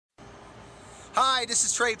Hi, this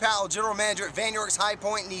is Trey Powell, General Manager at Vann High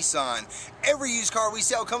Point Nissan. Every used car we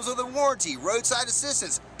sell comes with a warranty, roadside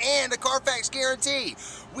assistance, and a Carfax guarantee.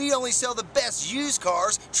 We only sell the best used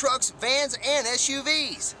cars, trucks, vans, and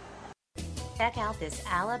SUVs. Check out this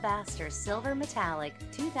alabaster silver metallic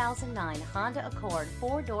 2009 Honda Accord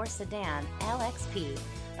 4-door sedan LXP,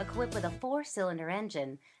 equipped with a 4-cylinder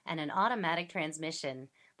engine and an automatic transmission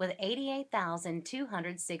with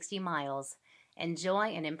 88,260 miles. Enjoy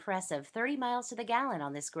an impressive 30 miles to the gallon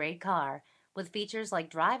on this great car with features like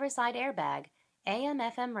driver's side airbag,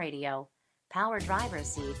 AM/FM radio, power driver's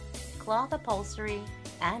seat, cloth upholstery,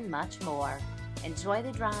 and much more. Enjoy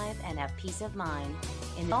the drive and have peace of mind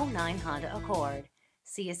in the 09 Honda Accord.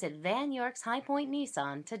 See us at Vann High Point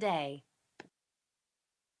Nissan today.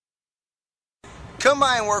 Come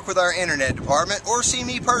by and work with our internet department or see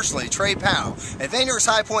me personally, Trey Powell. At Vann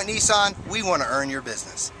High Point Nissan, we want to earn your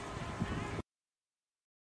business.